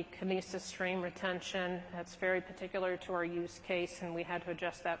about the Kinesis stream retention, that's very particular to our use case, and we had to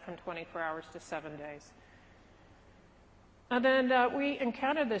adjust that from 24 hours to 7 days. And then we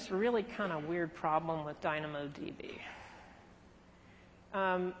encountered this really kind of weird problem with DynamoDB.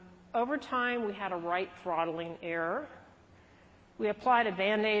 Over time, we had a write throttling error. We applied a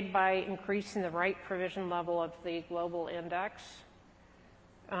Band-Aid by increasing the write provision level of the global index.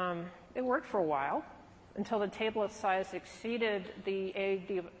 It worked for a while, until the tablet size exceeded the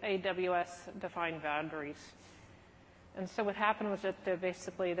AWS-defined boundaries. And so what happened was that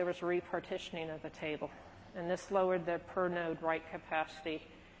basically there was repartitioning of the table, and this lowered the per-node write capacity.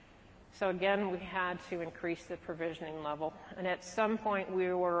 So again, we had to increase the provisioning level. And at some point,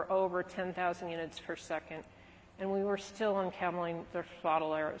 we were over 10,000 units per second, and we were still encountering the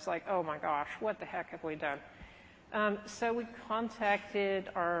throttle error. It's like, oh my gosh, what the heck have we done? So we contacted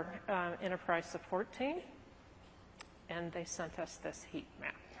our enterprise support team, and they sent us this heat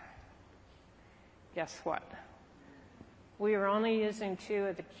map. Guess what? We were only using 2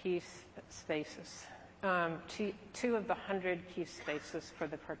 of the key spaces, 2 of the 100 key spaces for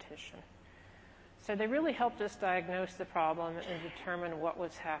the partition. So they really helped us diagnose the problem and determine what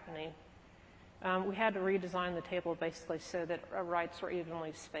was happening. We had to redesign the table basically so that writes were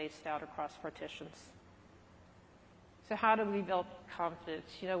evenly spaced out across partitions. So how do we build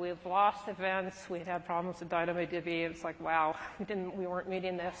confidence? We've lost events. We had problems with DynamoDB. It's like, wow, we weren't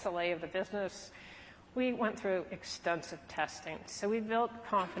meeting the SLA of the business. We went through extensive testing. So we built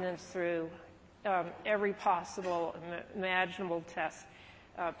confidence through every possible imaginable test,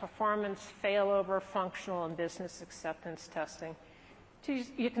 performance, failover, functional, and business acceptance testing.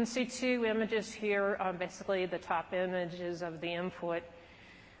 You can see two images here, basically the top images of the input,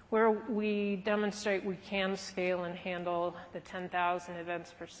 where we demonstrate we can scale and handle the 10,000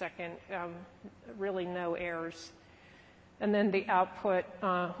 events per second, really no errors. And then the output,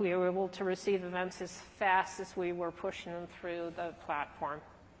 we were able to receive events as fast as we were pushing them through the platform.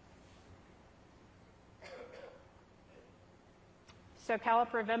 So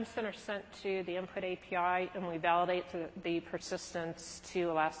Caliper events then are sent to the input API, and we validate the persistence to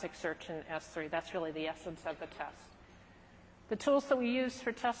Elasticsearch and S3. That's really the essence of the test. The tools that we use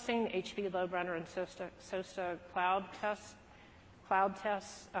for testing, HV LoadRunner and SOASTA cloud tests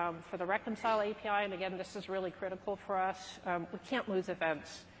for the Reconcile API, and again, this is really critical for us. We can't lose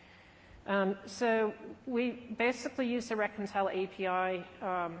events. So we basically use the Reconcile API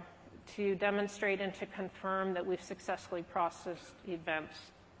to demonstrate and to confirm that we've successfully processed events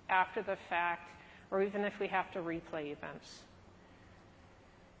after the fact, or even if we have to replay events.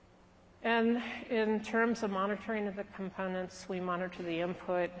 And in terms of monitoring of the components, we monitor the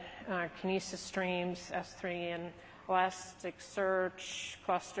input, Kinesis streams, S3, and Elasticsearch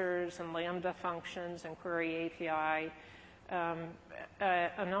clusters, and Lambda functions, and Query API.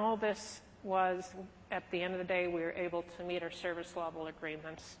 And all this was, at the end of the day, we were able to meet our service level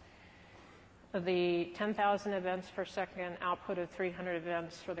agreements. The 10,000 events per second, output of 300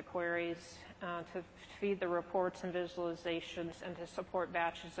 events for the queries, to feed the reports and visualizations, and to support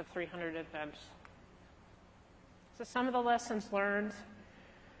batches of 300 events. So some of the lessons learned: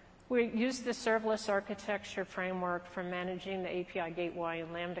 we used the serverless architecture framework for managing the API gateway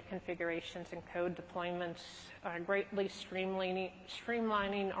and Lambda configurations and code deployments, greatly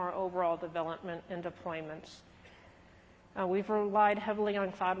streamlining our overall development and deployments. We've relied heavily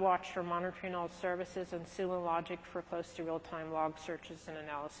on CloudWatch for monitoring all services and Sumo Logic for close to real-time log searches and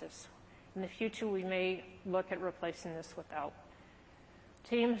analysis. In the future, we may look at replacing this with ELP.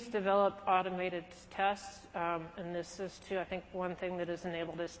 Teams develop automated tests, and this is, too, I think, one thing that has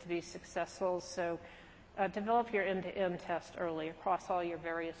enabled us to be successful. So develop your end-to-end test early across all your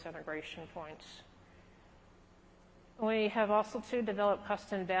various integration points. We have also, too, developed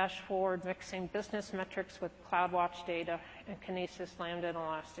custom dashboard mixing business metrics with CloudWatch data and Kinesis, Lambda, and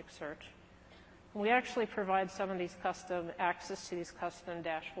Elasticsearch. We actually provide some of these access to these custom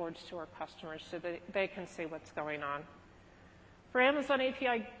dashboards to our customers so that they can see what's going on. For Amazon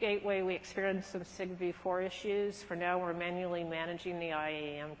API Gateway, we experienced some SIG-v4 issues. For now, we're manually managing the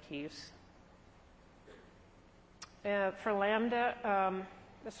IAM keys. For Lambda,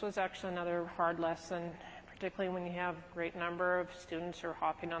 this was actually another hard lesson, particularly when you have a great number of students who are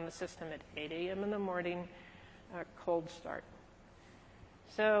hopping on the system at 8 a.m. in the morning, cold start.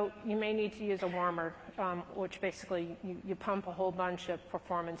 So you may need to use a warmer, which basically you pump a whole bunch of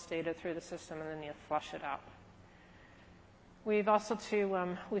performance data through the system and then you flush it out. We've also, too,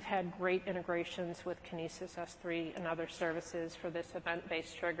 we've had great integrations with Kinesis, S3, and other services for this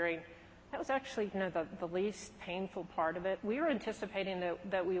event-based triggering. That was actually, the least painful part of it. We were anticipating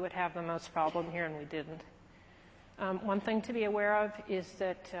that we would have the most problem here, and we didn't. One thing to be aware of is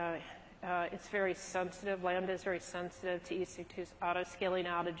that it's very sensitive. Lambda is very sensitive to EC2's auto-scaling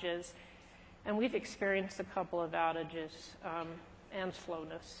outages, and we've experienced a couple of outages and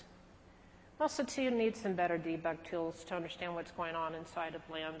slowness. Also, too, need some better debug tools to understand what's going on inside of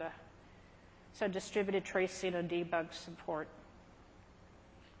Lambda. So distributed tracing and debug support.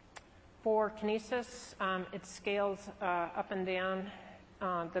 For Kinesis, it scales up and down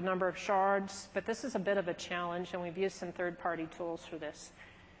the number of shards, but this is a bit of a challenge, and we've used some third-party tools for this.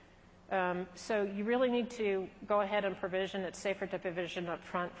 So you really need to go ahead and provision. It's safer to provision up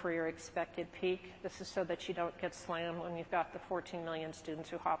front for your expected peak. This is so that you don't get slammed when you've got the 14 million students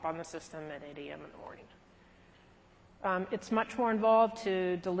who hop on the system at 8 a.m. in the morning. It's much more involved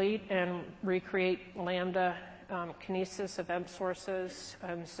to delete and recreate Lambda Kinesis event sources,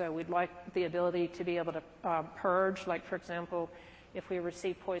 and so we'd like the ability to be able to purge. Like, for example, if we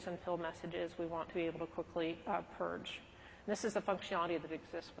receive poison pill messages, we want to be able to quickly purge. This is the functionality that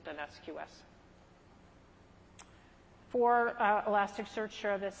exists within SQS. For Elasticsearch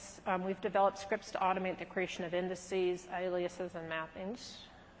Service, we've developed scripts to automate the creation of indices, aliases, and mappings.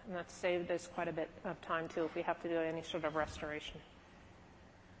 And that's saved us quite a bit of time, too, if we have to do any sort of restoration.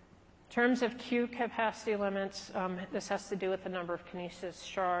 In terms of queue capacity limits, this has to do with the number of Kinesis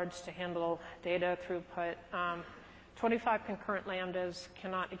shards to handle data throughput. 25 concurrent Lambdas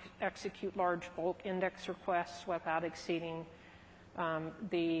cannot execute large bulk index requests without exceeding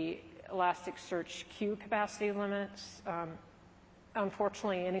the Elasticsearch queue capacity limits.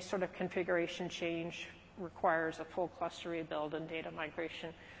 Unfortunately, any sort of configuration change requires a full cluster rebuild and data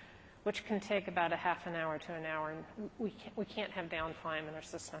migration, which can take about a half an hour to an hour, and we can't have downtime in our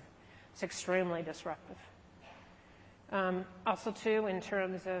system. It's extremely disruptive. Also, too, in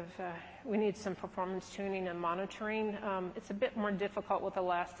terms of we need some performance tuning and monitoring. It's a bit more difficult with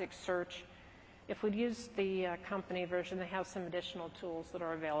Elasticsearch. If we'd use the company version, they have some additional tools that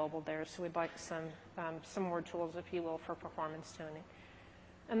are available there, so we'd like some more tools, if you will, for performance tuning.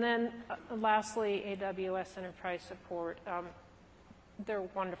 And then lastly, AWS Enterprise Support. They're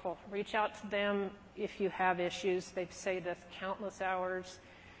wonderful. Reach out to them if you have issues. They've saved us countless hours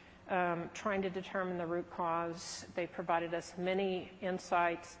trying to determine the root cause. They provided us many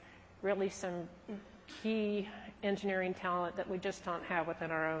insights, really some key engineering talent that we just don't have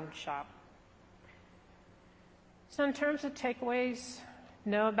within our own shop. So in terms of takeaways,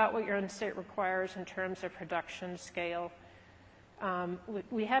 know about what your end state requires in terms of production scale.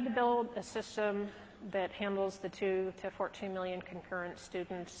 We had to build a system that handles the 2 to 14 million concurrent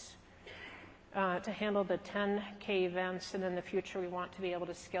students, to handle the 10K events, and in the future we want to be able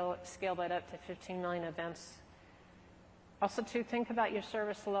to scale that up to 15 million events. Also, to think about your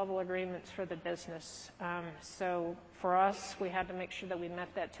service level agreements for the business. So for us, we had to make sure that we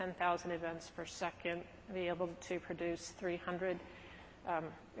met that 10,000 events per second, be able to produce 300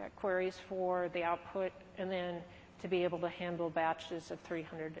 queries for the output, and then to be able to handle batches of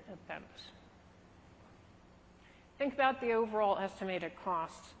 300 events. Think about the overall estimated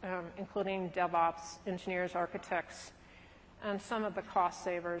cost, including DevOps, engineers, architects, and some of the cost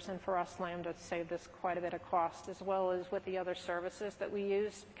savers. And for us, Lambda saved us quite a bit of cost, as well as with the other services that we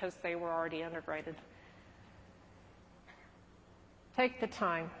used because they were already integrated. Take the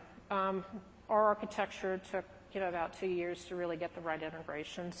time. Our architecture took about 2 years to really get the right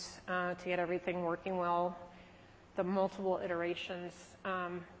integrations, to get everything working well, the multiple iterations,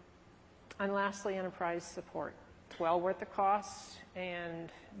 and lastly, enterprise support. It's well worth the cost,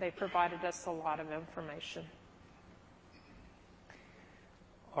 and they provided us a lot of information.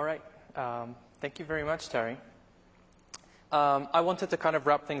 All right. Thank you very much, Terry. I wanted to kind of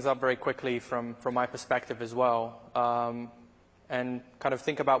wrap things up very quickly from my perspective as well, and kind of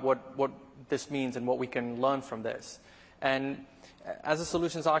think about what this means and what we can learn from this. And as a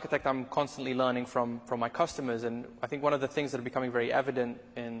solutions architect, I'm constantly learning from my customers, and I think one of the things that are becoming very evident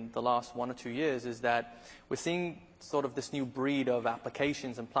in the last 1 or 2 years is that we're seeing sort of this new breed of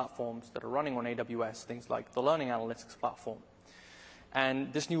applications and platforms that are running on AWS, things like the Learning Analytics platform.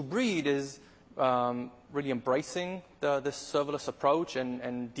 And this new breed is really embracing this serverless approach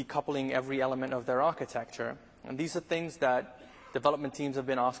and decoupling every element of their architecture. And these are things that development teams have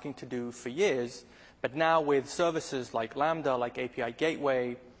been asking to do for years, but now with services like Lambda, like API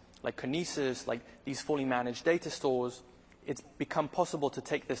Gateway, like Kinesis, like these fully managed data stores, it's become possible to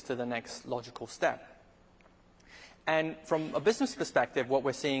take this to the next logical step. And from a business perspective, what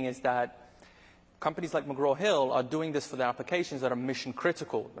we're seeing is that companies like McGraw-Hill are doing this for their applications that are mission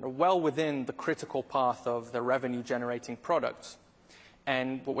critical, that are well within the critical path of their revenue generating products.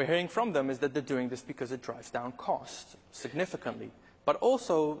 And what we're hearing from them is that they're doing this because it drives down costs significantly, but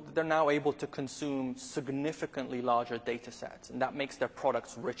also they're now able to consume significantly larger data sets, and that makes their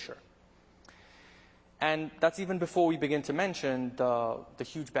products richer. And that's even before we begin to mention the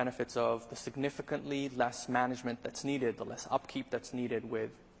huge benefits of the significantly less management that's needed, the less upkeep that's needed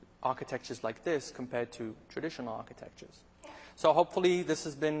with architectures like this compared to traditional architectures. So hopefully this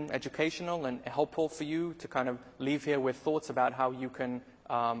has been educational and helpful for you to kind of leave here with thoughts about how you can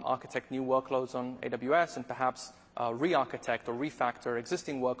architect new workloads on AWS and perhaps re-architect or refactor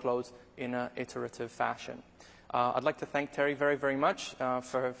existing workloads in an iterative fashion. I'd like to thank Terry very, very much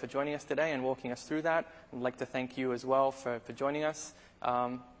for joining us today and walking us through that. I'd like to thank you as well for joining us.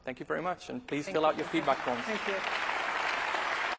 Thank you very much, and please fill out your feedback forms. Thank you.